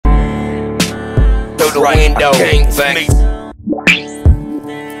through the window, came back.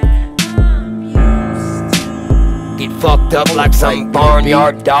 Get fucked up like some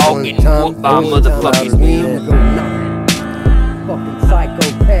barnyard dog and whooped by motherfucking wheel.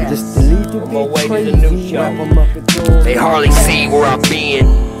 Just to leave you On my way to the new show. They hardly see where I've been.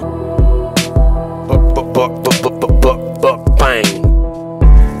 Bang.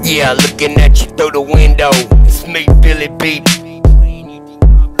 Yeah, looking at you through the window. It's me, Billy B.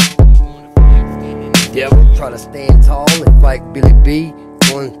 Devil try to stand tall and fight Billy B.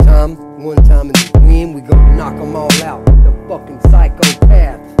 One time in the wind, we gon' knock them all out. The fucking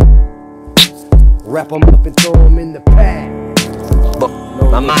psychopath. Wrap them up and throw them in the past.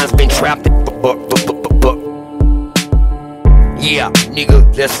 My mind's been trapped. Yeah,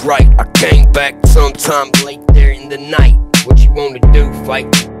 nigga, that's right. I came back sometime late there in the night. What you wanna do, fight?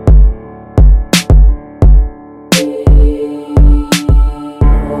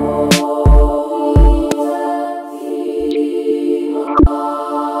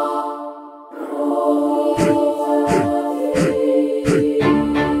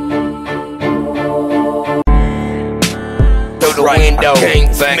 Through the window, came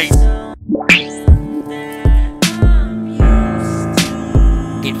back.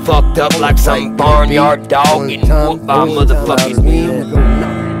 Get fucked up like some barnyard dog and whooped by motherfucking wheel.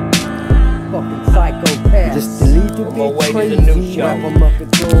 Just to leave you On my way to the new show.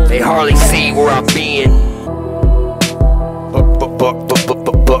 They hardly see where I've been.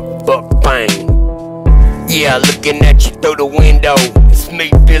 Bang. Yeah, looking at you through the window. It's me,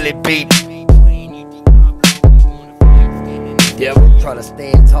 Billy B. Devil try to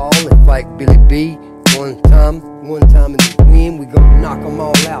stand tall and fight Billy B. One time in the wind, we gon' knock them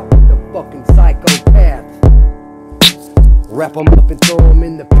all out. The fucking psychopath. Wrap them up and throw them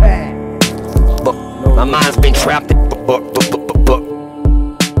in the past. My mind's been trapped.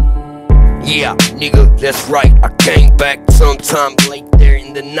 Yeah, nigga, that's right. I came back sometime late there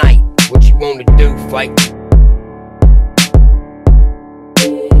in the night. What you wanna do, fight?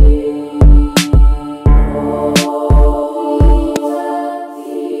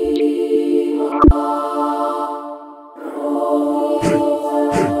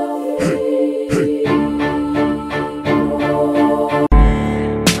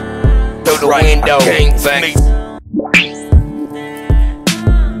 Through the window, came back.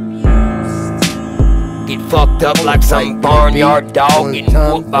 Get fucked up like some barnyard dog and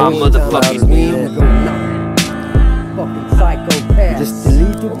whooped by motherfucking wheel. Just to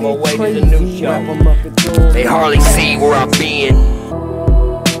leave you On my way to the new show. They hardly see where I've been.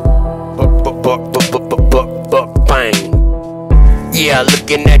 Bang. Yeah,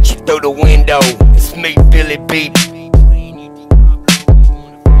 looking at you through the window. It's me, Billy B.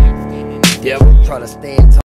 Devil try to stand tall.